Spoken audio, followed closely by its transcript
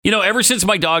Ever since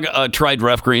my dog tried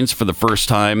Rough Greens for the first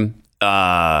time,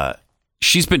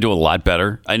 she's been doing a lot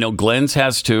better. I know Glenn's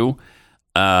has too.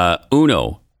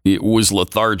 Uno was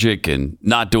lethargic and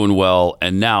not doing well,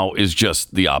 and now is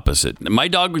just the opposite. My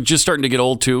dog was just starting to get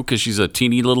old too, because she's a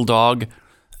teeny little dog,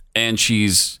 and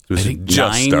she's I think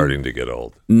just starting to get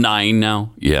old. 9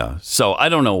 now, yeah. So I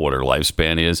don't know what her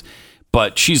lifespan is,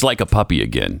 but she's like a puppy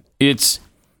again. It's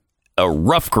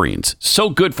Rough Greens, so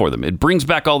good for them. It brings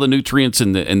back all the nutrients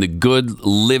and the good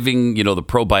living, the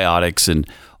probiotics and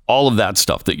all of that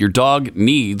stuff that your dog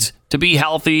needs to be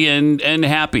healthy and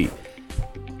happy.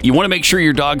 You want to make sure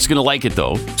your dog's going to like it,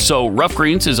 though. So Rough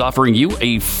Greens is offering you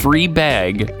a free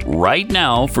bag right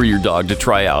now for your dog to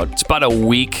try out. It's about a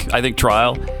week, I think,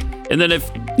 trial. And then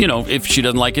if she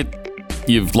doesn't like it,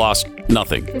 you've lost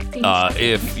nothing.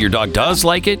 If your dog does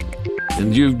like it,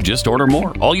 then you just order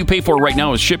more. All you pay for right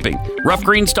now is shipping.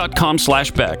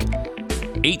 roughgreens.com/Beck,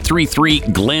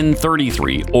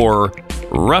 833-GLEN33, or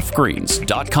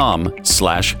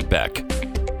roughgreens.com/Beck.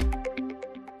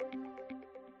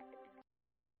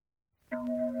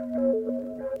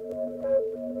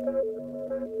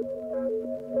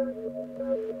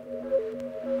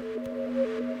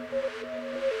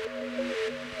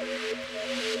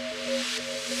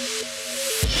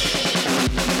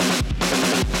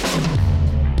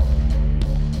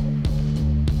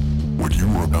 What you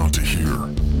are about to hear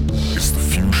is the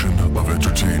fusion of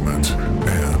entertainment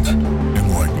and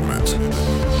enlightenment.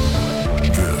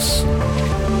 This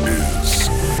is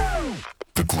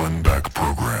the Glenn Beck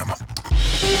Program.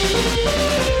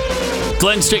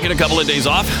 Glenn's taking a couple of days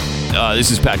off.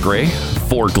 This is Pat Gray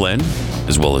for Glenn,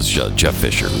 as well as Jeff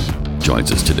Fisher, who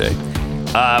joins us today.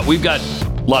 We've got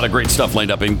a lot of great stuff lined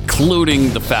up,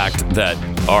 including the fact that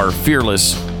our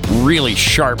fearless, really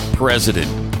sharp president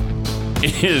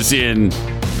is in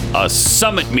a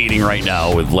summit meeting right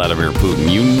now with Vladimir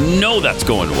Putin. You know that's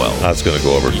going well. That's going to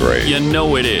go over great. You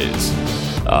know it is,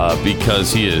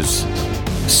 because he is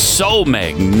so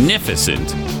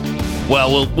magnificent.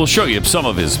 Well, we'll show you some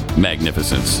of his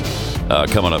magnificence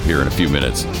coming up here in a few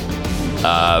minutes.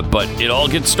 But it all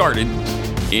gets started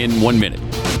in 1 minute.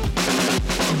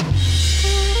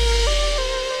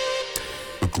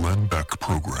 The Glenn Beck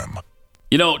Program.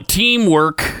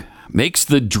 Teamwork makes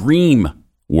the dream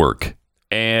work.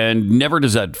 And never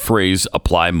does that phrase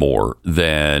apply more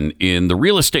than in the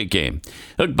real estate game.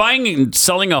 Look, buying and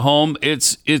selling a home,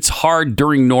 it's hard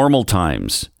during normal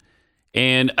times.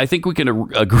 And I think we can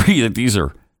agree that these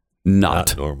are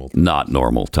not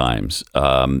normal times.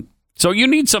 So you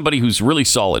need somebody who's really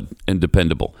solid and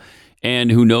dependable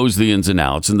and who knows the ins and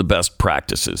outs and the best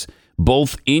practices,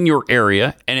 both in your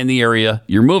area and in the area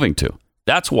you're moving to.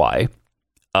 That's why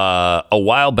a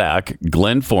while back,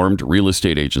 Glenn formed Real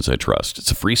Estate Agents I Trust.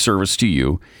 It's a free service to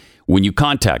you. When you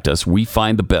contact us, we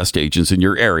find the best agents in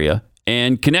your area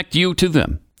and connect you to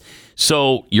them.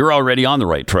 So you're already on the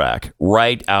right track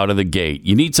right out of the gate.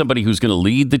 You need somebody who's going to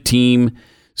lead the team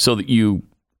so that you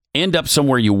end up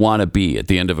somewhere you want to be at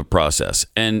the end of a process.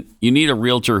 And you need a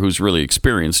realtor who's really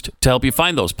experienced to help you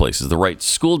find those places, the right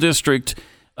school district,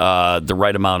 the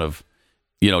right amount of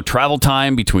travel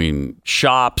time between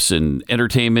shops and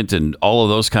entertainment and all of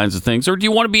those kinds of things? Or do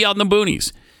you want to be out in the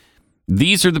boonies?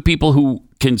 These are the people who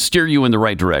can steer you in the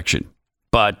right direction.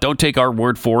 But don't take our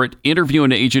word for it. Interview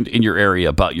an agent in your area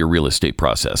about your real estate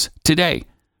process today.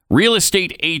 Real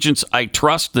Estate Agents I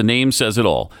Trust. The name says it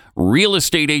all.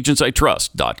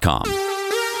 realestateagentsitrust.com.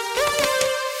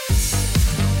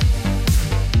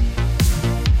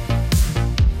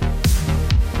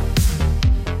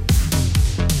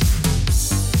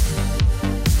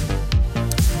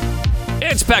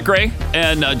 It's Pat Gray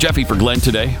and Jeffy for Glenn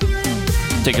today.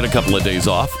 Taking a couple of days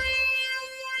off.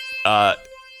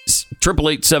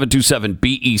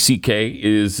 888-727-BECK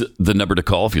is the number to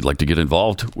call if you'd like to get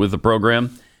involved with the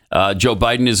program. Joe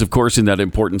Biden is, of course, in that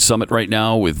important summit right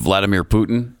now with Vladimir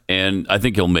Putin, and I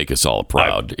think he'll make us all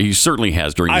proud. He certainly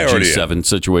has during the G7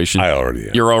 situation. I already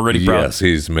am. You're already proud? Yes,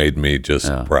 he's made me just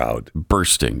proud.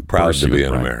 Bursting to be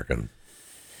an American.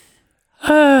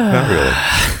 Not really.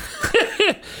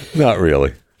 Not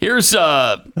really. Here's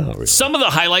some of the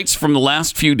highlights from the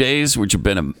last few days, which have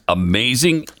been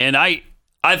amazing. And I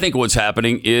think what's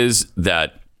happening is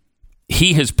that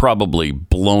he has probably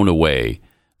blown away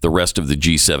the rest of the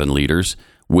G7 leaders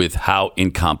with how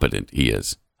incompetent he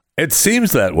is. It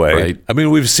seems that way. Right? I mean,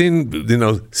 we've seen,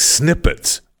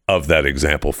 snippets of that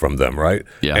example from them, right?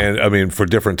 Yeah. And I mean, for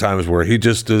different times where he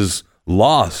just is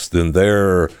lost and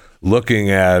they're looking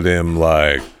at him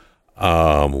like,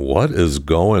 what is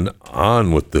going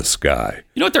on with this guy?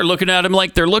 You know what they're looking at him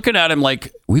like? They're looking at him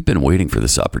like, we've been waiting for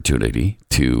this opportunity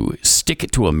to stick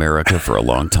it to America for a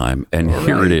long time, and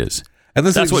here it is. And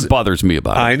that's what bothers me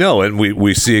about it. I know, and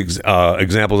we see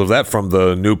examples of that from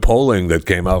the new polling that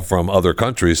came out from other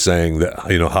countries saying that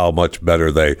how much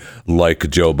better they like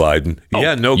Joe Biden.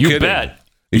 Yeah, no kidding. You bet.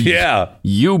 Yeah,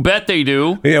 you bet they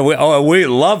do. Yeah, we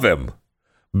love him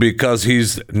because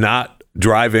he's not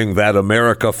driving that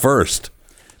America first.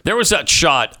 There was that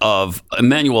shot of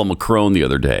Emmanuel Macron the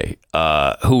other day,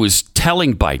 who was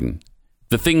telling Biden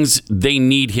the things they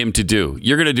need him to do.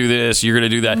 You're going to do this. You're going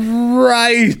to do that.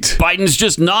 Right. Biden's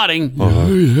just nodding.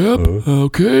 Yep.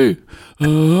 Okay.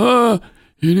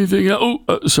 Anything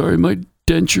else? Sorry, my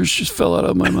dentures just fell out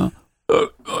of my mouth.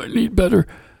 I need better.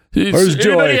 Where's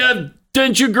Joy? Anybody have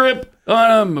denture grip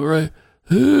on them? Right.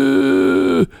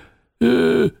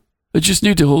 I just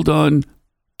need to hold on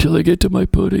till I get to my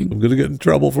pudding. I'm going to get in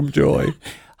trouble from Joy.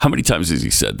 How many times has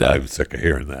he said that? I'm sick of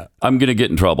hearing that. I'm going to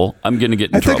get in trouble. I'm going to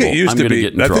get in trouble. I think it used to be.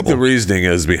 I think the reasoning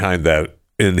is behind that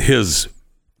in his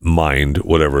mind,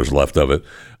 whatever's left of it,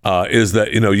 is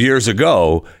that years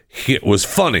ago it was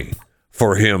funny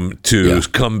for him to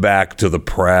come back to the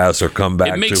press or come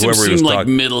back to whoever he was talking. It makes him seem like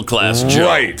middle class Joe.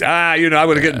 Right. I'm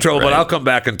going to get in trouble, but I'll come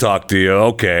back and talk to you.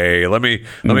 Okay. Let me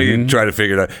try to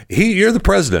figure it out. You're the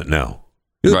president now.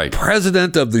 You're the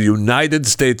president of the United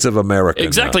States of America.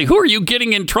 Exactly. Now. Who are you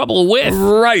getting in trouble with?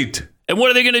 Right. And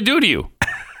what are they going to do to you?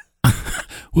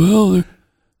 Well,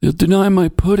 they'll deny my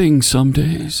pudding some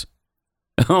days.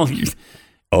 Okay.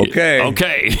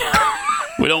 Okay.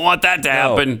 We don't want that to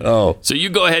happen. Oh. So you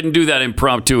go ahead and do that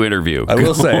impromptu interview. I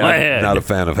will say, I'm not a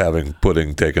fan of having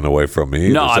pudding taken away from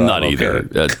me. No, I'm not either.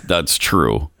 That's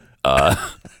true.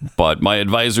 But my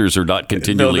advisors are not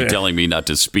continually telling me not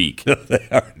to speak. No, they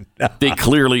are not. They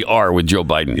clearly are with Joe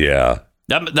Biden. Yeah.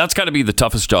 That's got to be the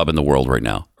toughest job in the world right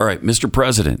now. All right, Mr.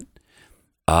 President,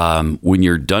 when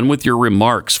you're done with your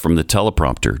remarks from the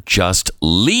teleprompter, just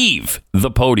leave the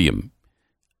podium.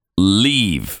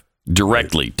 Leave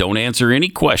directly. Right. Don't answer any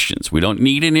questions. We don't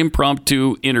need an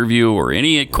impromptu interview or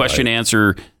any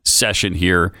question-answer session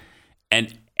here.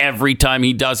 And every time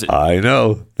he does it. I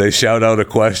know. They shout out a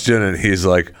question, and he's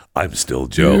like, I'm still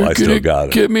Joe. I still got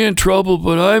it. Get me in trouble,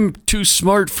 but I'm too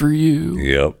smart for you.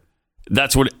 Yep.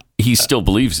 That's what he still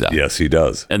believes that. Yes, he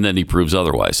does. And then he proves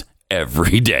otherwise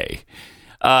every day.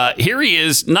 Here he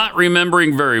is, not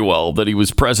remembering very well that he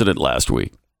was president last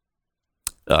week.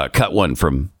 Cut one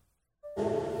from...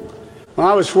 When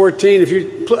I was 14, if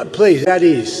you please, at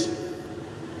ease.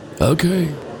 Okay.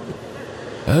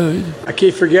 I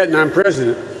keep forgetting I'm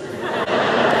president.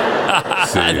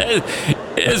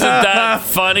 Isn't that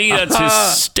funny? That's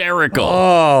hysterical.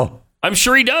 Oh. I'm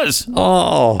sure he does.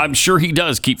 Oh. I'm sure he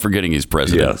does keep forgetting he's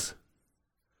president. Yes.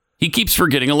 He keeps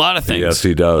forgetting a lot of things. Yes,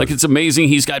 he does. Like, it's amazing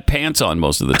he's got pants on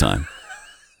most of the time.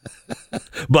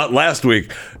 But last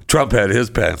week, Trump had his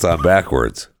pants on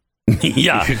backwards.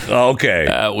 Yeah. Okay.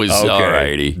 That was all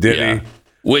righty. Did he?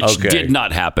 Which did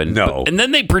not happen. No. And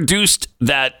then they produced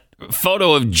that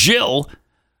photo of Jill,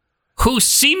 who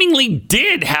seemingly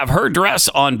did have her dress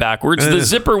on backwards. The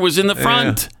zipper was in the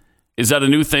front. Is that a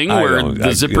new thing where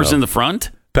the zipper's in the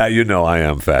front? Pat, I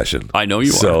am fashion. I know you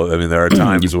are. So, there are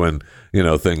times when,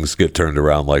 things get turned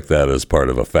around like that as part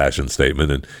of a fashion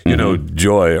statement. And,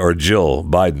 Joy or Jill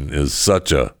Biden is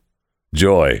such a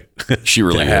joy she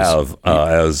really to have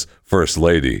as first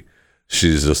lady.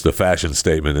 She's just a fashion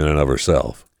statement in and of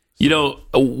herself.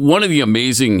 One of the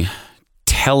amazing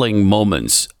telling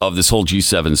moments of this whole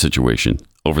G7 situation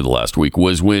over the last week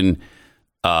was when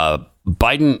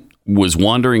Biden was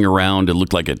wandering around. It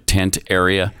looked like a tent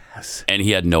area. Yes. And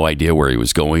he had no idea where he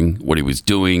was going, what he was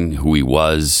doing, who he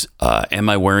was. Am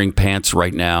I wearing pants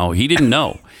right now? He didn't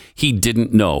know. He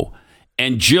didn't know.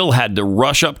 And Jill had to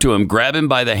rush up to him, grab him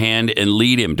by the hand, and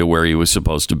lead him to where he was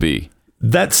supposed to be.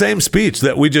 That same speech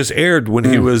that we just aired when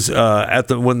he was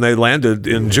when they landed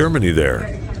in Germany there.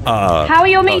 How are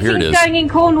your meetings going in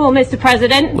Cornwall, Mr.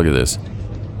 President? Look at this.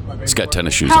 He's got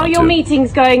tennis shoes on, How are your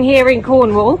meetings going here in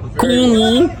Cornwall?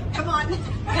 Cornwall. Come on.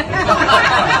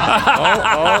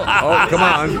 Come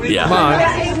on. Yeah. Come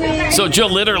on. So Jill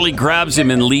literally grabs him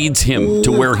and leads him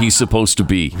to where he's supposed to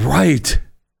be. Right.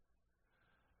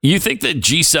 You think that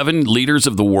G7 leaders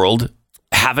of the world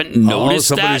haven't noticed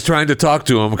somebody's that? trying to talk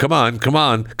to him. Come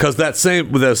on. Because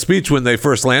the speech when they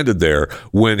first landed there,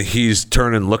 when he's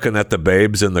turning, looking at the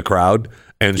babes in the crowd,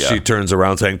 and she turns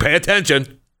around saying, "Pay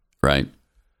attention." Right.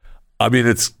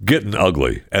 It's getting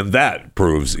ugly. And that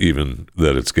proves even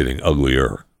that it's getting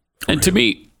uglier. And to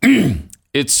me,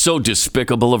 it's so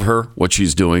despicable of her, what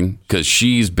she's doing, because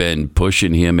she's been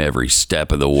pushing him every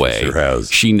step of the way. She sure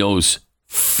has. She knows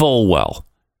full well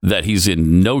that he's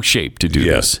in no shape to do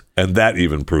this. And that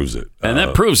even proves it. And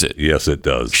that proves it. Yes, it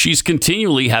does. She's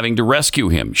continually having to rescue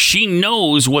him. She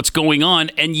knows what's going on,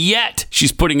 and yet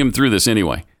she's putting him through this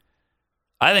anyway.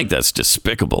 I think that's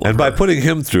despicable. And by putting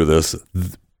him through this,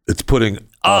 it's putting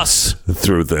us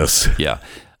through this. Yeah.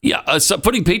 Yeah. So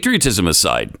putting patriotism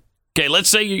aside. Okay, let's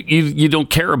say you don't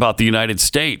care about the United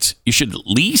States. You should at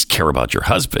least care about your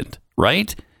husband,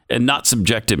 right? And not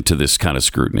subject him to this kind of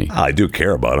scrutiny. I do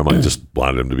care about him. I just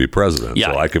wanted him to be president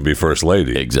so I can be first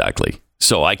lady. Exactly.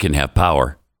 So I can have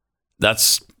power.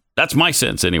 That's my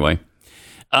sense anyway.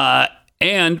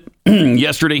 And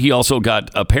yesterday he also got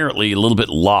apparently a little bit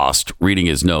lost reading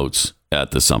his notes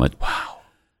at the summit. Wow.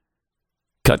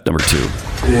 Cut number 2.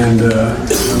 And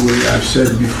I've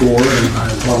said before, and I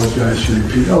apologize to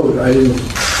repeat. I didn't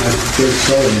take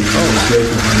Sullivan for the sake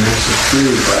of my next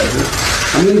security advisor.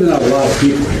 I'm leaving out a lot of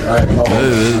people here. I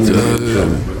apologize.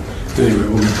 Anyway,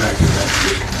 we'll get back to that.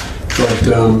 But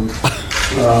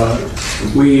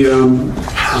we,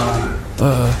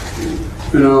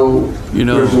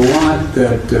 there's a lot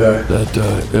that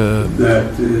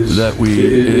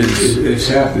is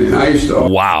happening. I used to.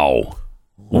 Wow.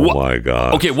 Oh my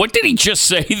God. Okay, what did he just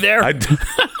say there?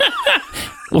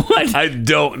 What? I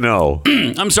don't know.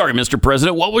 I'm sorry, Mr.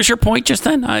 President. What was your point just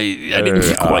then? I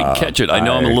didn't quite catch it. I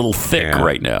know I'm a little thick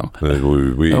right now.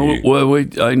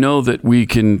 I know that we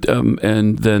can,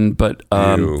 and then, but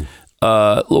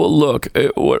look,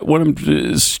 what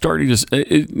I'm starting to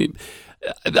say,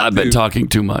 I've been talking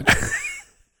too much.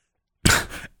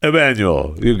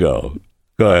 Emmanuel, you go.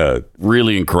 Go ahead.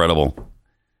 Really incredible.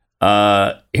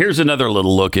 Here's another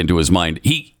little look into his mind.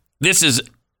 This is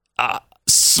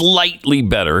slightly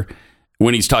better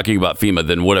when he's talking about FEMA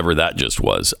than whatever that just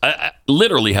was. I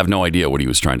literally have no idea what he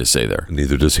was trying to say there.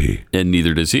 Neither does he. And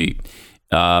neither does he.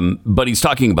 But he's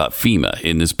talking about FEMA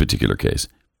in this particular case.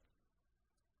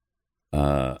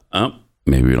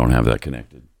 Maybe we don't have that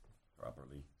connected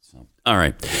properly. So, all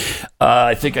right.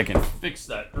 I think I can fix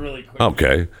that really quick.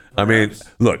 Okay. I mean,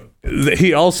 look,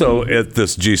 he also at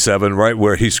this G7, right,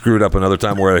 where he screwed up another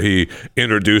time, where he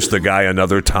introduced the guy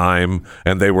another time,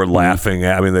 and they were laughing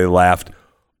at. I mean, they laughed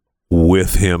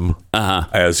with him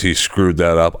as he screwed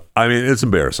that up. I mean, it's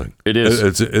embarrassing. It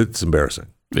is. It's embarrassing.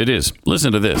 It is.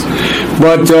 Listen to this.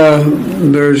 But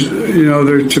there's,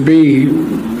 there to be,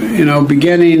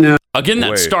 beginning. Again,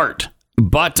 that start.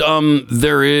 But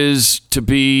there is to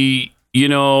be,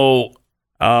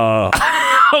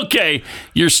 okay,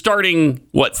 you're starting,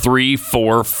 3,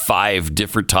 4, 5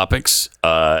 different topics,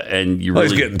 and you really...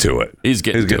 he's getting to it. He's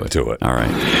getting to it. All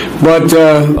right. But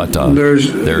there's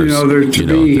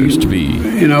to be,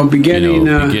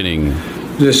 beginning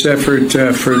this effort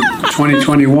for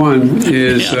 2021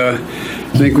 is...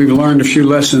 I think we've learned a few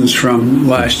lessons from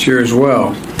last year as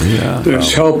well. Yeah,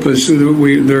 there's help as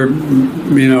they're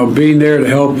being there to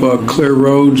help clear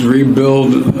roads,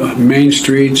 rebuild main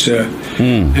streets,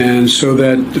 and so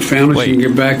that the families can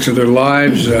get back to their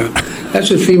lives. That's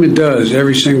what FEMA does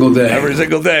every single day. Every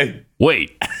single day.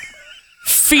 Wait,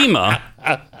 FEMA,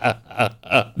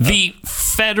 the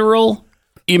Federal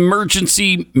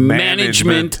Emergency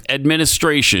Management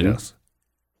Administration. Yes.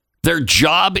 Their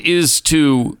job is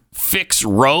to fix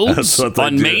roads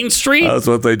on Main Street? That's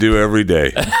what they do every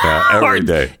day. Every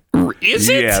day. Is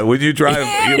it? Yeah, when you drive,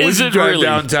 really?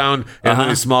 downtown in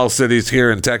these small cities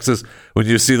here in Texas, when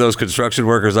you see those construction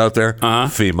workers out there,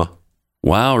 FEMA.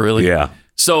 Wow, really? Yeah.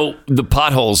 So the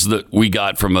potholes that we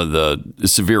got from the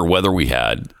severe weather we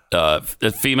had,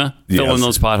 FEMA fill in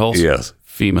those potholes? Yes.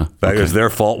 FEMA. That is their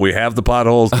fault. We have the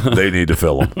potholes. They need to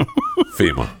fill them.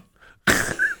 FEMA.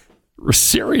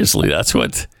 Seriously, that's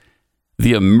what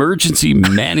the Emergency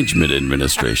Management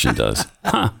Administration does.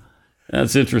 Huh.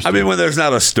 That's interesting. I mean, when there's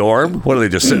not a storm, what are they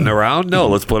just sitting around? No,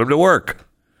 let's put them to work.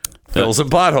 Fill some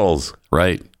potholes.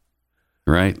 Right.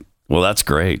 Well, that's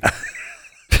great.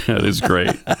 That is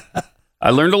great. I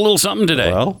learned a little something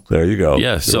today. Well, there you go.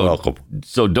 Yeah, You're welcome.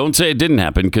 So don't say it didn't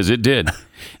happen, because it did.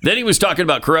 Then he was talking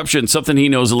about corruption, something he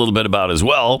knows a little bit about as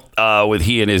well, with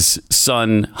he and his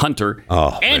son, Hunter.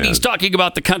 Oh, and man. he's talking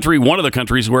about one of the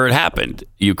countries where it happened,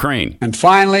 Ukraine. And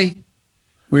finally,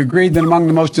 we agreed that among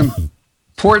the most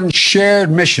important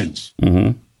shared missions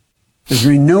is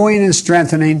renewing and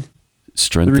strengthening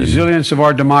the resilience of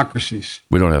our democracies.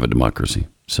 We don't have a democracy,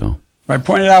 so. I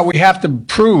pointed out we have to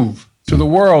prove to the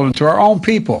world and to our own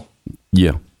people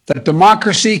that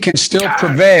democracy can still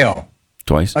prevail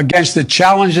against the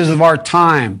challenges of our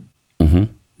time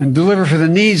and deliver for the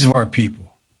needs of our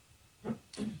people.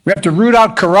 We have to root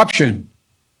out corruption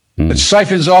that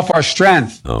siphons off our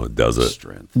strength. Oh, it does it.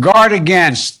 Guard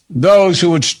against those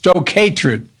who would stoke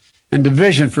hatred and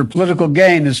division for political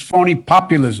gain is phony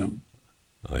populism.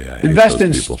 Oh, yeah, invest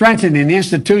in strengthening the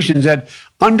institutions that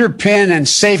underpin and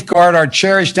safeguard our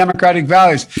cherished democratic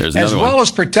values, as well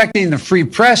as protecting the free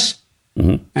press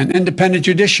and independent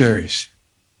judiciaries.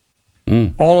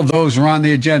 All of those are on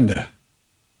the agenda.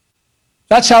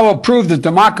 That's how we'll prove that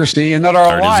democracy and that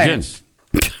our alliance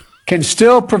can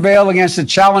still prevail against the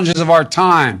challenges of our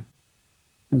time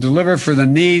and deliver for the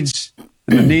needs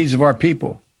and the needs of our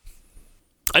people.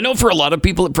 I know for a lot of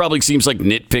people it probably seems like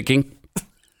nitpicking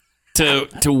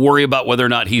to worry about whether or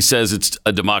not he says it's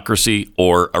a democracy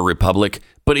or a republic.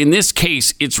 But in this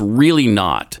case, it's really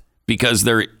not, because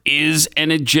there is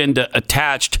an agenda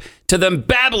attached to them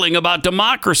babbling about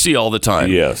democracy all the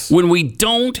time. Yes. When we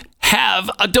don't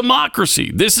have a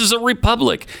democracy. This is a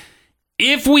republic.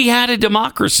 If we had a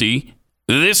democracy,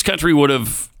 this country would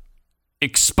have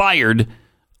expired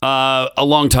a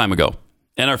long time ago.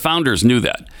 And our founders knew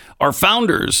that. Our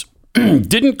founders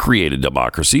didn't create a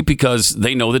democracy because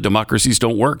they know that democracies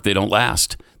don't work. They don't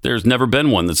last. There's never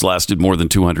been one that's lasted more than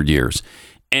 200 years.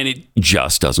 And it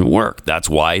just doesn't work. That's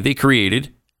why they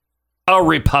created a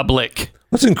republic.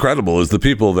 What's incredible is the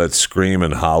people that scream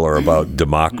and holler about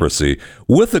democracy.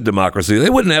 With a democracy, they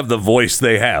wouldn't have the voice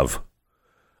they have.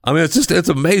 I mean, it's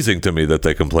amazing to me that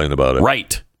they complain about it.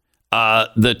 Right.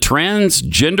 The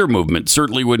transgender movement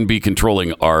certainly wouldn't be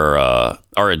controlling our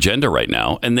agenda right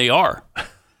now, and they are.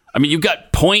 I mean, you've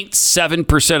got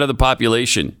 0.7% of the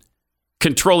population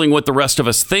controlling what the rest of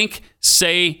us think,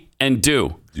 say, and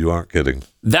do. You aren't kidding.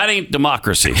 That ain't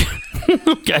democracy.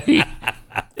 Okay?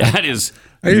 That is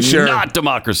not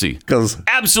democracy.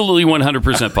 Absolutely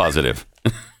 100% positive.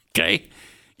 Okay?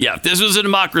 Yeah, if this was a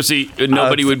democracy,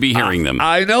 nobody would be hearing them.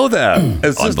 I know that.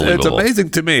 It's amazing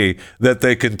to me that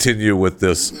they continue with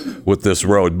this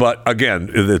road. But again,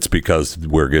 it's because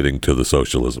we're getting to the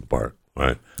socialism part,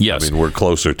 right? Yes. I mean, we're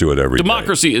closer to it every day.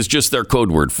 Democracy is just their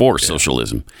code word for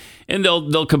socialism. And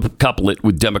they'll couple it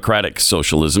with democratic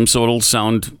socialism, so it'll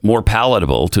sound more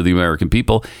palatable to the American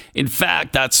people. In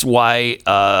fact, that's why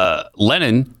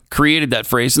Lenin created that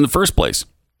phrase in the first place.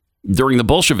 During the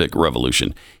Bolshevik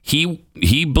Revolution,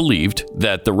 he believed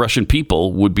that the Russian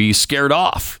people would be scared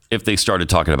off if they started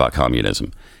talking about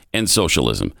communism and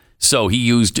socialism. So he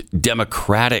used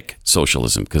democratic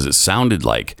socialism because it sounded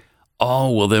like,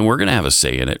 oh, well, then we're going to have a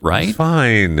say in it, right? That's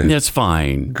fine. That's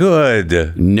fine.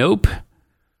 Good. Nope.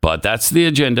 But that's the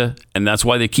agenda, and that's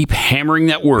why they keep hammering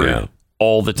that word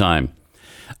all the time.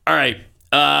 All right.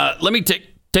 Let me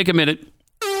take a minute.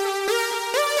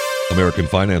 American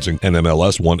Financing,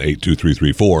 NMLS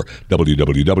 182334,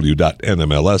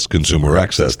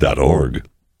 www.nmlsconsumeraccess.org.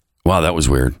 Wow, that was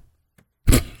weird.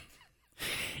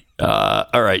 All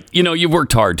right. You know, you've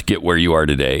worked hard to get where you are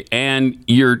today, and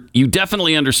you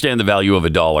definitely understand the value of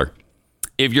a dollar.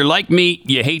 If you're like me,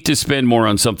 you hate to spend more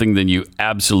on something than you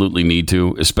absolutely need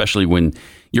to, especially when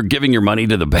you're giving your money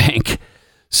to the bank.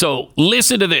 So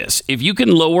listen to this. If you can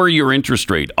lower your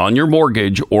interest rate on your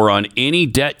mortgage or on any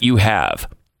debt you have,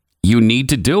 you need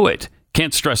to do it.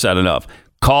 Can't stress that enough.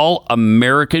 Call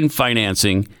American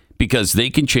Financing because they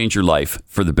can change your life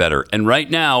for the better. And right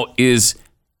now is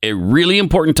a really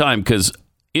important time because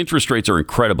interest rates are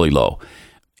incredibly low.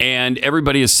 And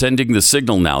everybody is sending the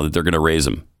signal now that they're going to raise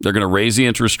them. They're going to raise the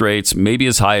interest rates, maybe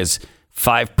as high as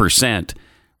 5%.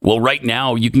 Well, right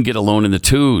now, you can get a loan in the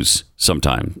 2s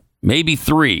sometime, maybe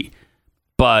 3.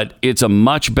 But it's a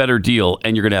much better deal,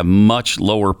 and you're going to have much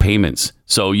lower payments.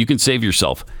 So you can save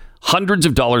yourself hundreds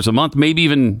of dollars a month, maybe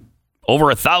even over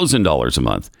 $1,000 a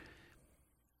month.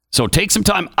 So take some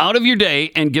time out of your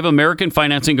day and give American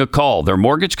Financing a call. Their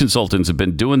mortgage consultants have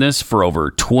been doing this for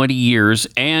over 20 years,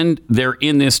 and they're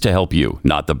in this to help you,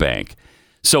 not the bank.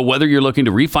 So whether you're looking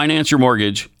to refinance your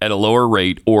mortgage at a lower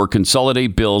rate or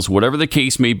consolidate bills, whatever the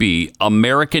case may be,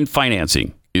 American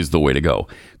Financing is the way to go.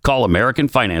 Call American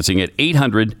Financing at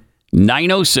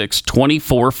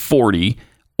 800-906-2440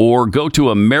 or go to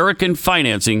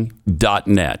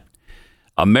AmericanFinancing.net.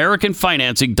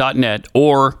 AmericanFinancing.net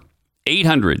or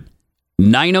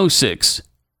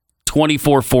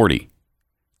 800-906-2440.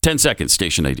 10 seconds,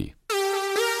 station ID.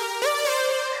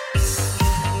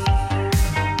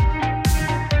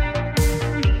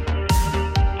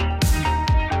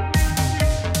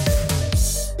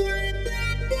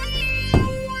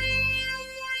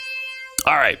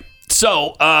 All right.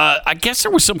 So I guess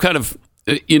there was some kind of,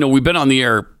 we've been on the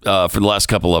air for the last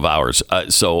couple of hours.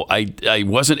 So I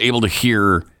wasn't able to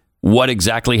hear what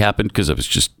exactly happened because I was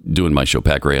just doing my show,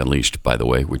 Pat Gray Unleashed, by the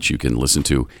way, which you can listen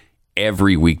to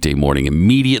every weekday morning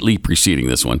immediately preceding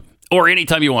this one or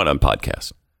anytime you want on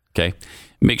podcast. Okay.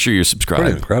 Make sure you're subscribed.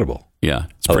 Pretty incredible. Yeah.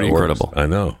 It's pretty incredible. I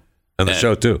know. and the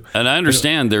show too. And I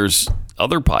understand there's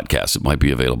other podcasts that might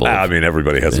be available. I mean,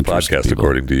 everybody has a podcast people.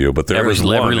 according to you, but there is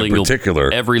one in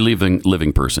particular. Every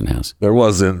living person has. There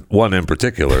wasn't one in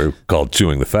particular called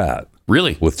Chewing the Fat.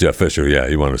 Really? With Jeff Fisher. Yeah,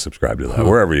 you want to subscribe to that.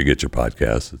 Wherever you get your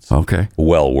podcasts. It's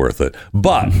well worth it.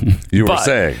 But you were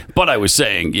saying. But I was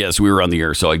saying, yes, we were on the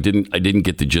air, so I didn't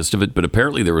get the gist of it. But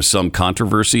apparently there was some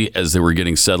controversy as they were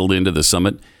getting settled into the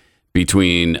summit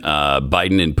between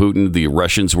Biden and Putin. The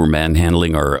Russians were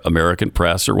manhandling our American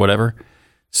press or whatever.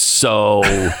 So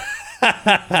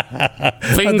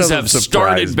things have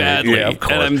started badly, and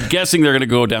I'm guessing they're going to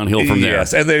go downhill from there.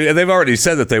 Yes, and they've already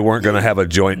said that they weren't going to have a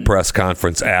joint press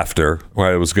conference after.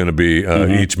 Right, it was going to be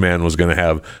each man was going to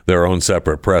have their own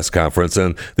separate press conference,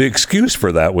 and the excuse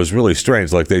for that was really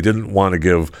strange. Like they didn't want to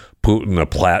give Putin a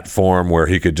platform where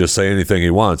he could just say anything he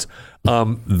wants.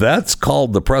 That's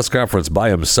called the press conference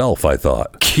by himself, I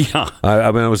thought. Yeah, I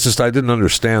mean, it was just I didn't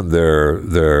understand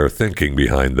their thinking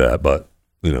behind that, but.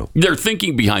 Their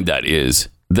thinking behind that is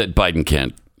that Biden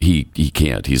can't. He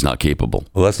can't. He's not capable.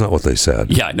 Well, that's not what they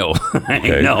said. Yeah, I know.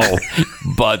 I know.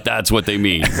 But that's what they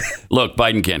mean. Look,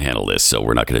 Biden can't handle this, so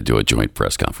we're not going to do a joint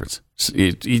press conference.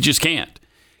 He just can't.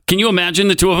 Can you imagine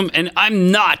the two of them? And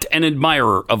I'm not an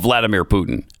admirer of Vladimir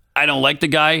Putin. I don't like the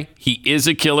guy. He is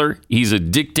a killer. He's a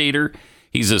dictator.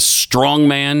 He's a strong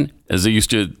man, as they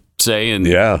used to say in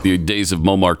the days of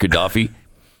Muammar Gaddafi.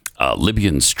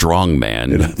 Libyan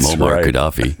strongman, Muammar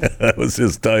Gaddafi. That was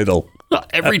his title.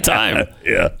 Every time.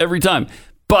 Yeah. Every time.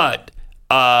 But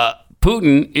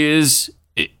Putin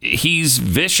he's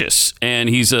vicious, and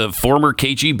he's a former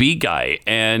KGB guy.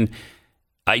 And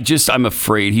I'm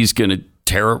afraid he's going to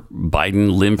tear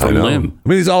Biden limb from limb. I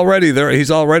mean, he's already there.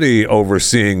 He's already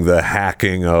overseeing the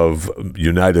hacking of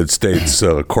United States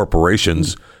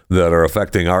corporations that are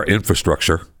affecting our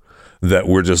infrastructure. That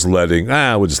we're just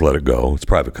we'll just let it go. It's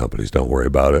private companies. Don't worry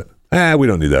about it. We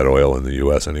don't need that oil in the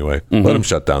U.S. anyway. Mm-hmm. Let him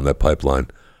shut down that pipeline.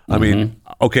 I mean,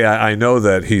 okay, I know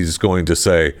that he's going to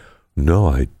say, no,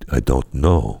 I don't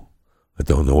know. I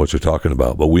don't know what you're talking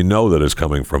about. But we know that it's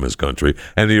coming from his country.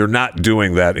 And you're not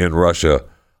doing that in Russia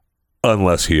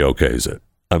unless he okays it.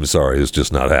 I'm sorry. It's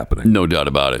just not happening. No doubt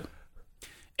about it.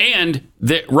 And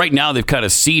right now, they've kind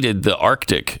of ceded the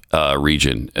Arctic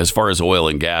region as far as oil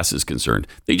and gas is concerned.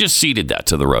 They just ceded that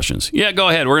to the Russians. Yeah, go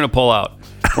ahead. We're going to pull out.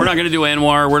 We're not going to do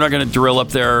Anwar. We're not going to drill up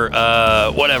there.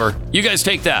 Whatever. You guys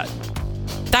take that.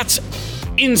 That's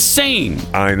insane.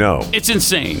 I know. It's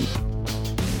insane.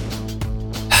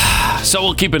 So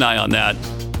we'll keep an eye on that.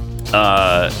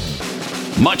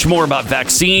 Much more about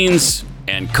vaccines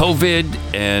and COVID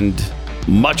and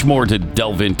much more to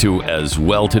delve into as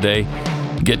well today.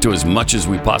 Get to as much as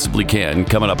we possibly can.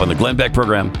 Coming up on the Glenn Beck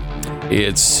program,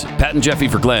 it's Pat and Jeffy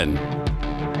for Glenn.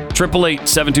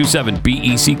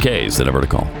 888-727-BECK is the number to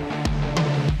call.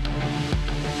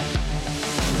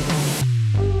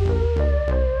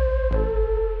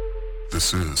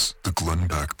 This is the Glenn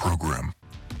Beck program.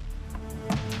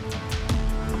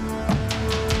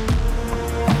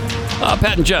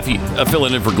 Pat and Jeffy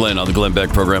filling in for Glenn on the Glenn Beck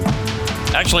program.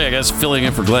 Actually, I guess filling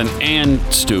in for Glenn and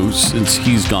Stu since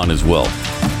he's gone as well.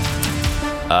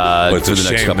 It's a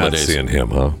shame not seeing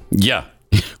him, huh? Yeah.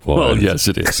 Well, yes,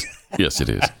 it is. Yes, it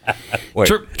is.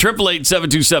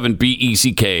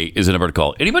 888-727-BECK is the number to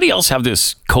call. Anybody else have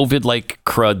this COVID-like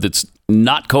crud that's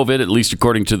not COVID, at least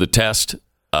according to the test,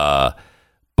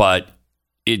 but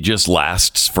it just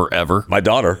lasts forever? My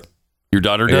daughter. Your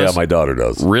daughter does? Yeah, my daughter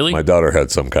does. Really? My daughter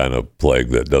had some kind of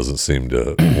plague that doesn't seem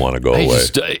to want to go away.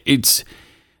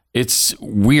 It's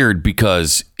weird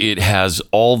because it has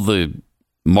all the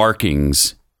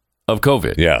markings of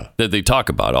COVID that they talk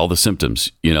about, all the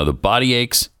symptoms. You know, the body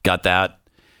aches, got that.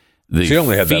 She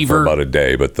only had that for about a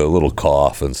day, but the little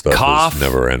cough and stuff was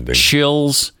never ending.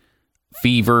 Chills,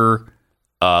 fever,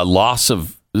 loss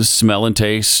of smell and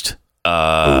taste.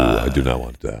 I do not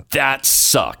want that. That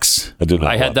sucks. I do not.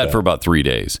 I had that for about 3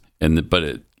 days,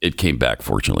 but it came back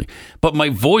fortunately. But my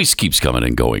voice keeps coming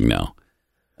and going now.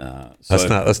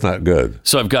 That's not good.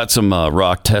 So I've got some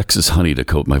raw Texas honey to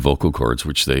coat my vocal cords,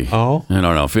 which I don't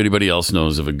know if anybody else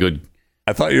knows of a good.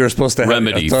 I thought you were supposed to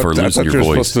remedy for losing your voice.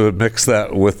 You were supposed to mix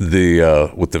that with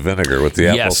the vinegar, with the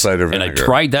apple cider vinegar. And I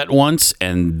tried that once,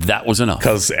 and that was enough.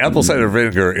 Because apple cider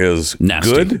vinegar is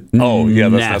nasty. Good. Oh yeah,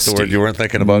 that's not the word you weren't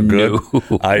thinking about. Good.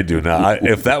 No. I do not.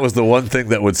 If that was the one thing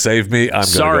that would save me, I'm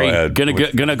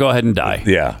gonna go ahead and die.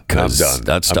 Yeah, I'm done.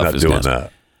 That stuff I'm not is doing nasty.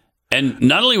 that. And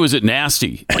not only was it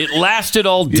nasty, it lasted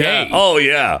all day. Yeah. Oh,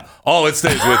 yeah. Oh, it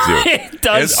stays with you. It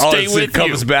does stay with you. It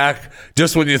comes back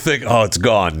just when you think, oh, it's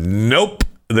gone. Nope.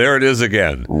 There it is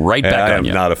again. Right back I on am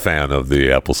you. not a fan of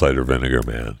the apple cider vinegar,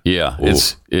 man. Yeah,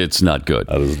 it's not good.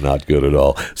 That is not good at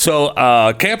all. So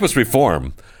Campus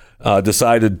Reform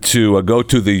decided to go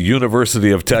to the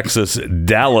University of Texas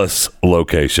Dallas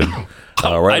location.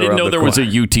 Right I didn't know there was a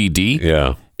UTD.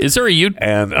 Yeah. Is there a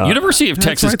University of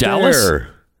Texas right Dallas?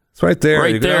 There. It's right there.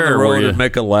 Right you there. Get on the road and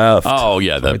make a left. Oh,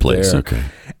 yeah, that place. There. Okay.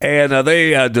 And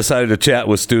they decided to chat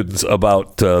with students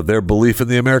about their belief in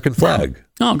the American flag.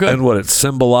 Oh, good. And what it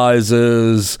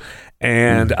symbolizes.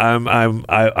 And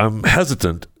I'm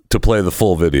hesitant to play the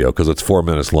full video because it's 4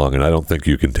 minutes long, and I don't think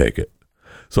you can take it.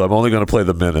 So I'm only going to play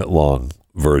the minute-long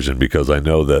version because I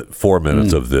know that 4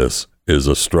 minutes of this is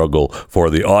a struggle for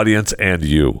the audience and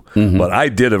you. Mm-hmm. But I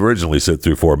did originally sit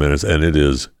through 4 minutes, and it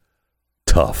is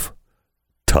tough.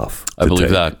 I believe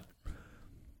that.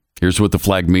 Here's what the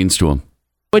flag means to him.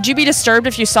 Would you be disturbed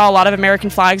if you saw a lot of American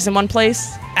flags in one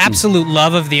place? Absolute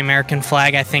love of the American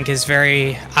flag, I think, is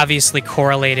very obviously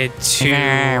correlated to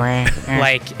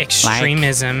like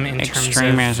extremism in terms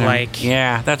of like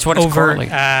that's what it's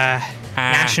correlated.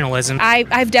 Nationalism.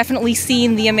 I've definitely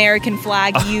seen the American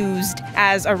flag used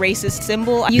as a racist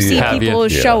symbol. You see people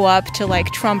show up to like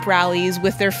Trump rallies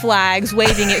with their flags,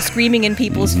 waving it, screaming in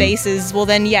people's faces. Well,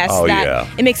 then yes,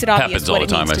 it makes it obvious happens what all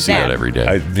the it time. means I to see them. that every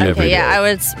day. I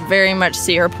would very much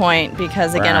see her point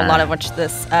because again, a lot of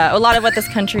what this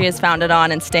country is founded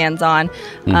on and stands on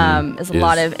is a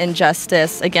lot of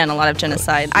injustice. Again, a lot of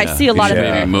genocide. I see a lot of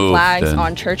American flags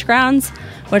on church grounds,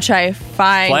 which I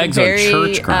find flags very, on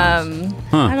church grounds.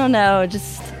 I don't know,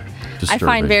 just disturbing.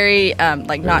 I find very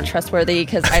not trustworthy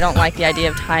because I don't like the idea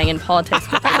of tying in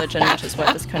politics with religion, which is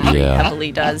what this country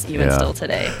heavily does still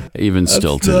today.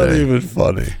 That's not even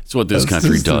funny. It's what this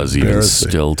country does even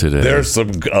still today. There's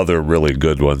some other really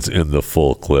good ones in the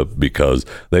full clip because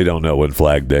they don't know when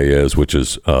Flag Day is, which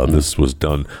is this was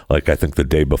done like I think the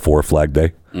day before Flag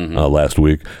Day. Last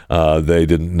week, they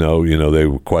didn't know. They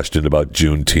were questioned about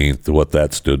Juneteenth, what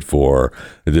that stood for.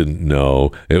 They didn't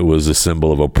know it was a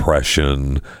symbol of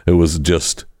oppression. It was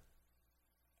just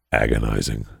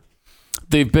agonizing.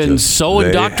 They've been so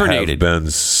indoctrinated. They have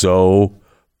been so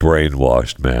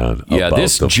brainwashed, man. Yeah, about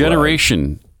this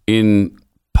generation in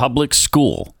public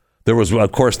school. There was,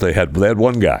 of course, they had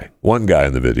one guy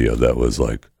in the video that was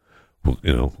like,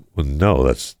 no,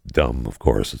 that's dumb. Of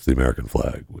course, it's the American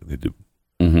flag. We need to.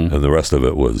 And the rest of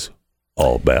it was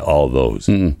all bad, all those.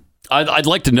 I'd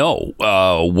like to know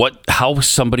how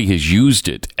somebody has used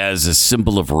it as a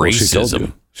symbol of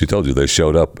racism. She told you they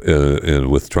showed up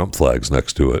with Trump flags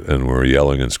next to it and were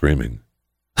yelling and screaming.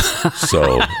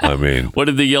 So I mean, what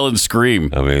did they yell and scream?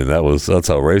 I mean, that's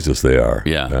how racist they are.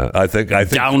 Yeah, I think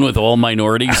down with all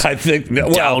minorities. I think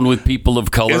down with people of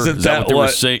color. Isn't that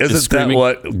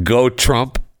what Go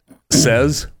Trump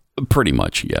says? Pretty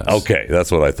much, yes. Okay,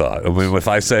 that's what I thought. I mean, if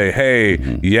I say, hey,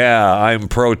 I'm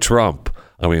pro-Trump,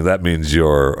 I mean, that means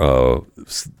you're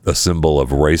a symbol of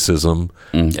racism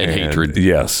and hatred.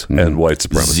 Yes, and white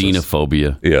supremacy.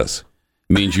 Xenophobia. Yes.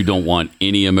 Means you don't want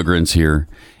any immigrants here.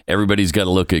 Everybody's got to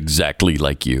look exactly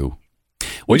like you.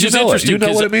 Which is interesting. You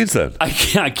know what it means then.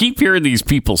 I keep hearing these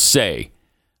people say,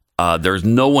 there's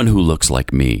no one who looks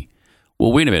like me.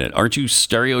 Well, wait a minute. Aren't you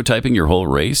stereotyping your whole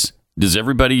race? Does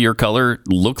everybody your color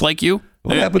look like you?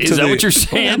 Is that what you're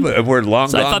saying? We're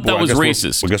long gone. I thought that was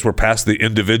racist. I guess we're past the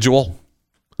individual.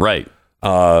 Right.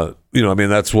 I mean,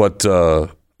 that's what,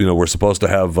 we're supposed to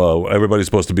have. Everybody's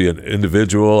supposed to be an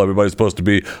individual. Everybody's supposed to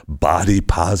be body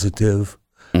positive.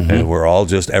 And we're all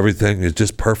everything is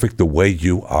just perfect the way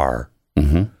you are.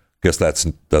 Guess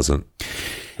that doesn't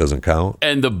count.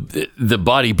 And the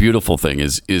body beautiful thing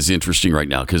is interesting right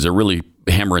now because they're really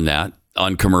hammering that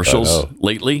on commercials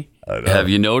lately. Have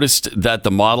you noticed that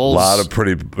the models? A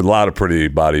lot of pretty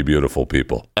body beautiful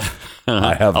people.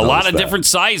 I have a lot of different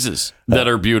sizes that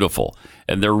are beautiful,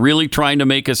 and they're really trying to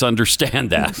make us understand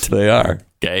that. Yes, they are.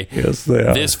 Okay. Yes, they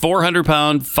are. This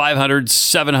 400-pound, 500,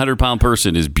 700-pound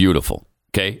person is beautiful.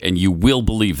 Okay, and you will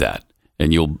believe that,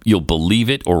 and you'll believe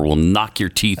it, or we'll knock your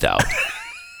teeth out.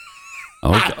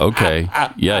 Okay.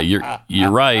 Yeah,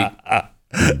 you're right.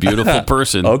 Beautiful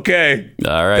person. Okay.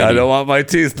 All right. I don't want my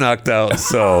teeth knocked out,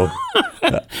 so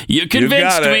you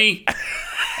convinced me.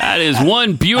 That is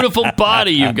one beautiful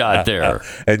body you've got there.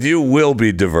 And you will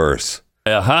be diverse.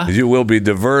 You will be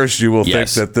diverse. You will think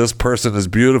that this person is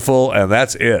beautiful, and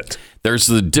that's it. There's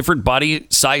the different body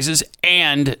sizes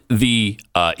and the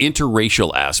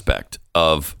interracial aspect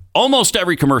of almost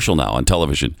every commercial now on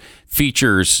television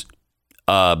features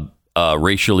a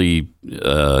racially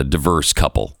diverse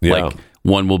couple. Yeah. Like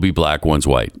one will be black, one's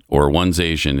white, or one's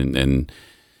Asian and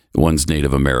one's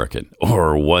Native American,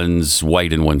 or one's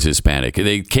white and one's Hispanic.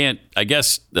 They can't, I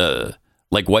guess,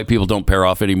 Like white people don't pair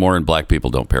off anymore and black people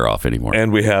don't pair off anymore.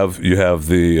 And you have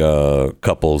the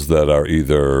couples that are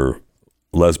either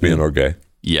lesbian or gay.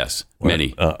 Yes,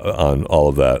 many. On all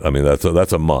of that. I mean, that's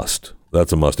a must.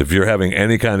 That's a must. If you're having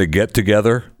any kind of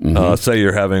get-together, say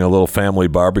you're having a little family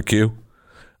barbecue,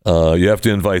 you have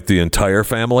to invite the entire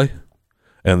family.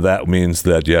 And that means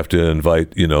that you have to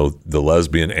invite, the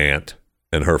lesbian aunt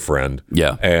and her friend.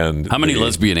 Yeah. And how many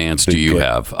lesbian aunts do you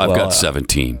have? I've got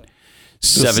 17.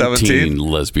 17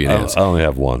 lesbian aunts. I only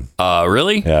have one.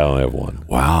 Really? Yeah, I only have one.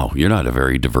 Wow, you're not a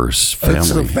very diverse family. It's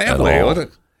a family. At all.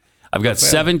 I've got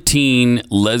 17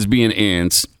 lesbian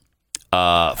aunts. 4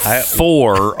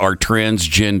 are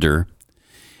transgender,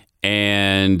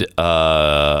 and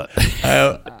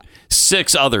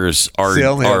 6 others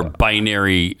are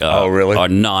binary. Oh, really? Are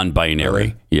non-binary.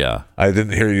 Really? Yeah. I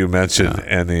didn't hear you mention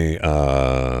any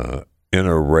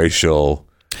interracial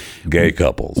gay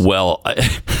couples. Well, I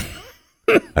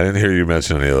didn't hear you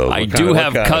mention any of those. I do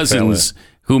have cousins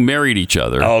who married each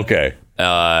other. Oh, okay.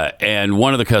 And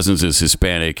one of the cousins is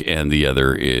Hispanic, and the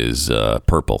other is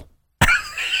purple.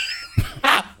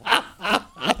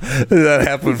 Did that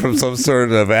happen from some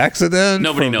sort of accident?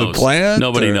 Nobody from knows. The plant,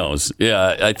 nobody knows.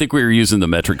 Yeah, I think we were using the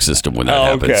metric system when that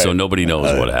happened, so nobody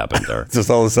knows what happened there. Just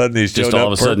all of a sudden he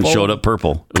showed up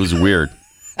purple. It was weird.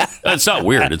 It's not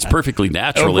weird. It's perfectly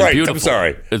natural and beautiful. I'm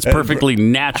sorry. It's perfectly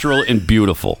natural and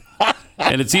beautiful.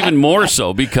 And it's even more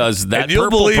so because that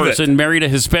purple person married a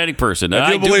Hispanic person. And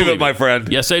I do believe it, my friend.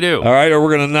 Yes, I do. All right, or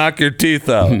we're going to knock your teeth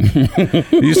out.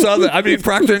 You saw that? I mean,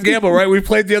 Procter & Gamble, right? We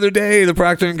played the other day the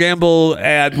Procter & Gamble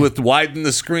ad with Widen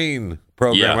the Screen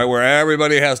program, right? Where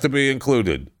everybody has to be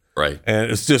included. Right.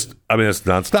 And it's just, it's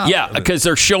nonstop. Yeah, because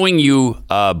they're showing you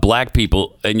black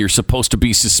people, and you're supposed to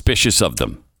be suspicious of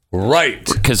them. Right.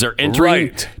 Because they're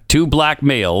entering 2 black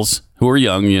males who are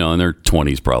young, in their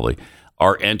 20s probably,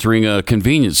 are entering a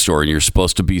convenience store, and you're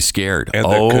supposed to be scared. And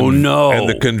no. And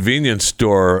the convenience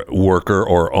store worker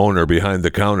or owner behind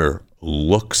the counter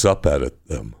looks up at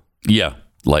them. Yeah,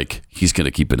 like he's going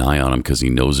to keep an eye on them because he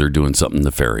knows they're doing something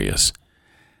nefarious.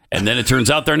 And then it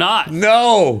turns out they're not.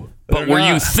 No. But were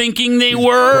you thinking they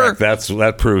were? Correct.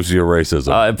 That proves your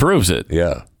racism. It proves it.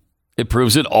 Yeah. It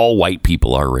proves that all white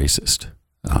people are racist,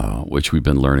 which we've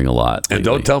been learning a lot lately. And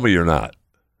don't tell me you're not.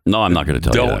 No, I'm not going to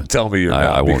tell you that. Don't tell me you're not,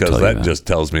 I won't because tell you that just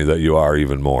tells me that you are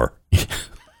even more.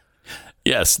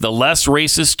 Yes, the less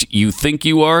racist you think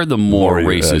you are, the more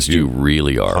racist you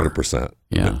really are. 100%.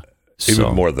 Yeah.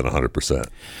 Even more than 100%.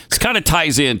 This kind of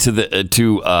ties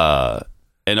into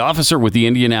an officer with the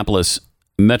Indianapolis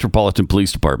Metropolitan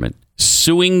Police Department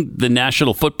suing the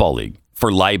National Football League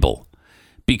for libel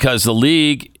because the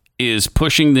league is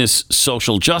pushing this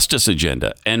social justice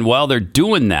agenda. And while they're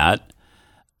doing that,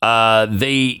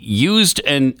 they used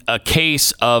a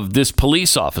case of this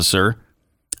police officer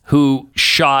who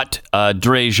shot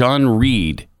Drejon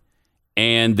Reed,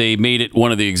 and they made it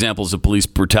one of the examples of police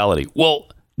brutality. Well,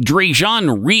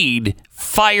 Drejon Reed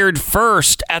fired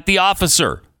first at the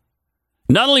officer.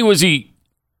 Not only was he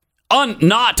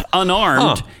not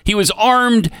unarmed, he was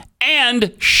armed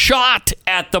and shot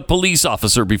at the police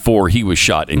officer before he was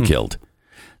shot and killed.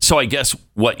 So I guess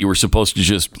you were supposed to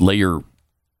just lay your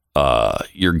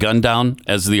gun down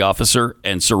as the officer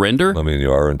and surrender? I mean,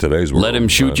 you are in today's world. Let him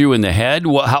shoot you in the head?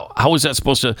 How is that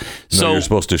supposed to... No, you're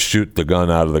supposed to shoot the gun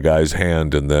out of the guy's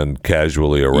hand and then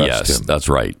casually arrest him. Yes, that's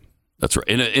right. That's right.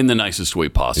 In the nicest way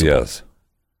possible. Yes.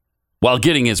 While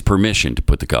getting his permission to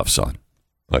put the cuffs on.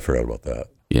 I forgot about that.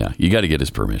 Yeah, you got to get his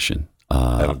permission.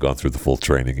 I haven't gone through the full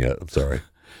training yet. I'm sorry.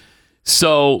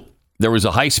 So there was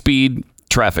a high-speed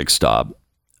traffic stop.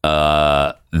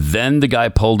 Then the guy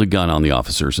pulled a gun on the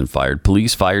officers and fired.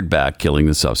 Police fired back, killing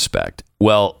the suspect.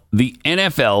 Well, the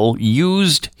NFL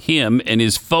used him and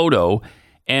his photo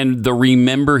and the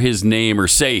remember his name or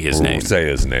say his name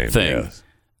thing, yes.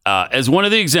 As one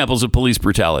of the examples of police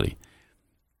brutality.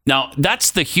 Now,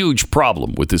 that's the huge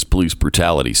problem with this police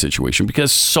brutality situation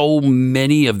because so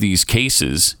many of these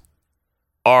cases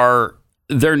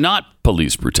they're not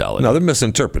police brutality. No, they're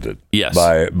misinterpreted. Yes.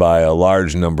 By a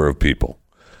large number of people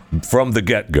from the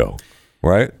get-go,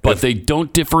 right? But they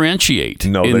don't differentiate.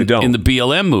 No, they don't. In the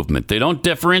BLM movement, they don't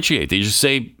differentiate. They just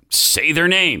say their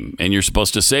name, and you're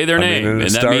supposed to say their name,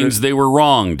 and that means they were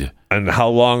wronged. And how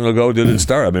long ago did it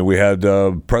start? I mean, we had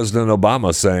President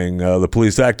Obama saying the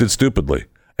police acted stupidly,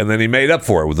 and then he made up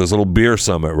for it with this little beer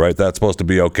summit, right? That's supposed to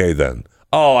be okay then.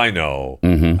 Oh, I know.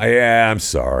 Mm-hmm. I'm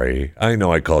sorry. I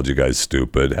know I called you guys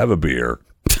stupid. Have a beer.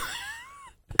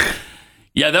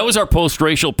 Yeah, that was our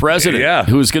post-racial president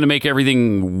who was going to make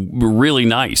everything really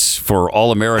nice for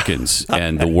all Americans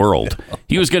and the world.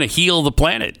 He was going to heal the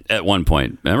planet at one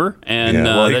point, remember? And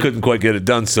he couldn't quite get it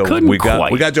done, so we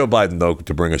got Joe Biden, though,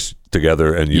 to bring us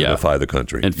together and unify the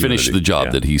country. And finish the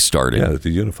job that he started. Yeah, to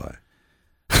unify.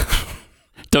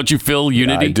 Don't you feel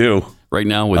unity? Yeah, I do. Right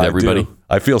now with everybody?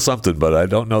 I feel something, but I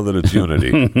don't know that it's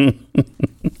unity.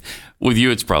 With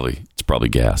you, it's probably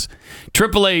gas.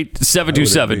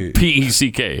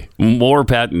 888-727-PECK. More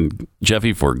Pat and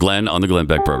Jeffy for Glenn on the Glenn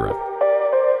Beck program.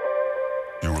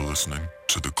 You are listening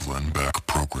to the Glenn Beck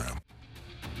program.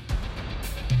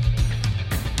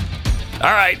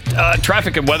 All right,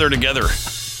 traffic and weather together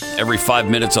every 5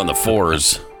 minutes on the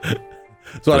fours.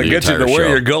 So I get you to where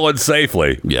you're going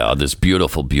safely. Yeah, this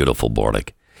beautiful, beautiful morning.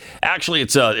 Actually,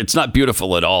 it's not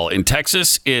beautiful at all. In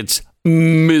Texas, it's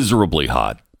miserably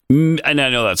hot. And I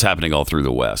know that's happening all through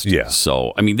the West. Yeah.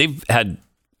 So, I mean, they've had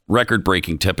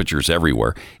record-breaking temperatures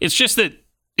everywhere. It's just that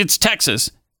it's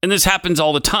Texas, and this happens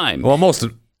all the time. Well,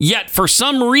 Yet, for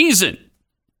some reason,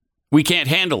 we can't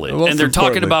handle it. And they're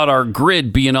talking about our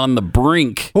grid being on the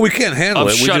brink. Well, we can't handle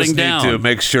it. We just down. need to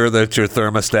make sure that your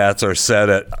thermostats are set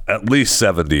at least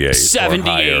 78.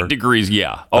 78 degrees,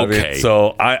 yeah. Okay. I mean,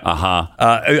 so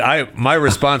my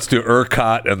response to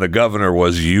ERCOT and the governor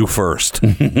was you first.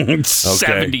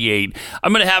 78.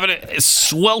 I'm going to have it a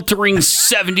sweltering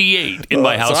 78 in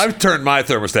my house. So I've turned my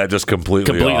thermostat just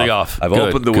completely off. I've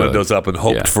opened the windows up and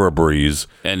hoped for a breeze.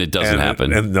 And it doesn't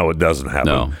happen. And no, it doesn't happen.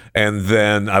 No. And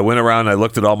then I went around and I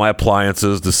looked at all my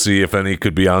appliances to see if any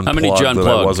could be unplugged. How many did you unplug?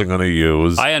 That I wasn't going to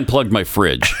use. I unplugged my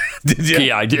fridge. Did you?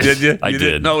 Yeah, I did. Did you? I did.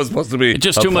 Didn't know it was supposed to be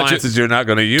just too much appliances you're not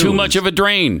going to use. Too much of a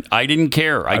drain. I didn't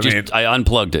care. I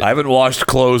unplugged it. I haven't washed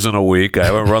clothes in a week. I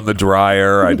haven't run the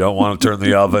dryer. I don't want to turn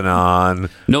the oven on.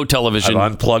 No television.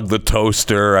 I've unplugged the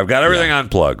toaster. I've got everything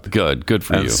unplugged. Good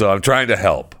for you. So I'm trying to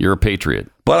help. You're a patriot.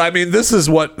 But I mean, this is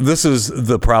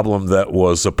the problem that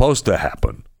was supposed to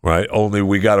happen, right? Only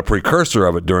we got a precursor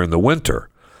of it during the winter.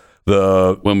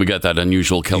 When we got that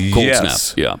unusual cold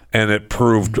snap. Yeah. And it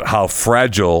proved how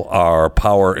fragile our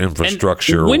power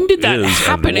infrastructure is. When did that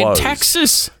happen in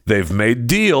Texas? They've made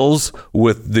deals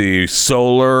with the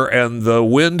solar and the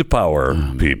wind power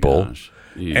people.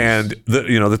 And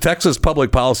the Texas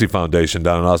Public Policy Foundation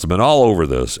down in Austin has been all over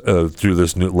this through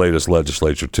this latest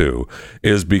legislature too,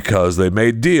 is because they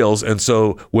made deals. And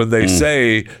so when they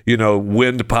say,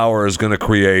 wind power is going to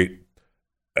create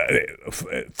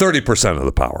 30% of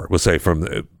the power, we'll say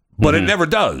but it never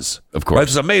does. Of course.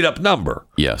 It's a made up number.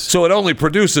 Yes. So it only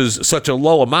produces such a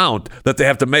low amount that they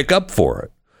have to make up for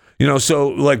it. So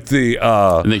like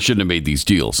and they shouldn't have made these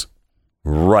deals.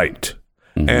 Right.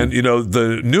 Mm-hmm. And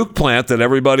the nuke plant that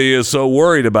everybody is so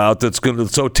worried about that's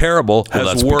so terrible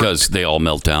has worked because they all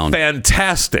melt down.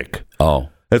 Fantastic. Oh.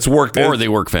 It's worked. Or they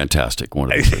work fantastic.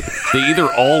 One of the two. They either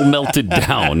all melted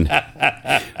down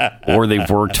or they've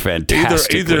worked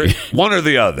fantastically. Either one or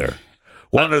the other.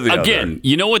 One or the other. Again,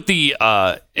 you know what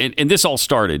and this all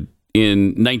started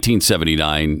in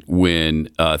 1979 when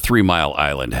 3 Mile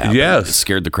Island happened. Yes. It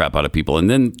scared the crap out of people. And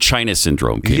then China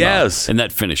syndrome came out. And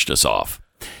that finished us off.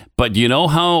 But you know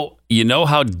how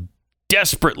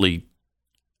desperately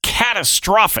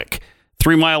catastrophic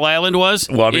 3 Mile Island was?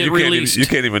 Well, I mean, you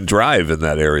can't even drive in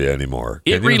that area anymore.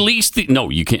 You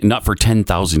can't. Not for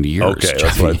 10,000 years. Okay,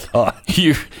 that's what I thought.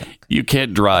 You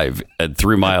can't drive at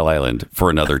 3 Mile Island for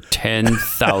another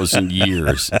 10,000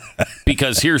 years.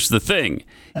 Because here's the thing.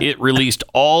 It released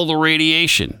all the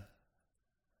radiation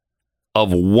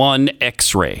of one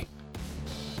X-ray.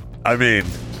 I mean...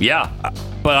 Yeah,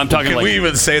 but I'm talking Can we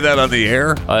even say that on the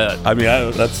air?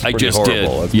 That's pretty horrible.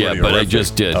 Did. That's yeah, but horrific. I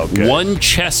just did. Okay. One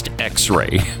chest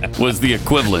X-ray was the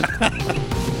equivalent.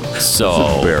 So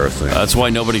that's embarrassing. That's why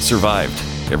nobody survived.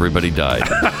 Everybody died.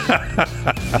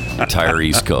 Entire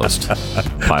East Coast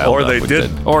piled or up they with did,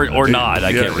 it. Or not.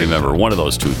 I can't remember. One of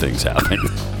those two things happened.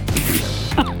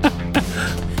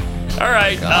 All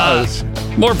right,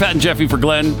 more Pat and Jeffy for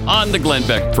Glenn on the Glenn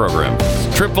Beck program.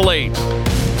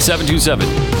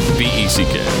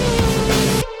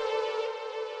 888-727-BECK.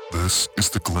 This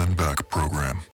is the Glenn Beck program.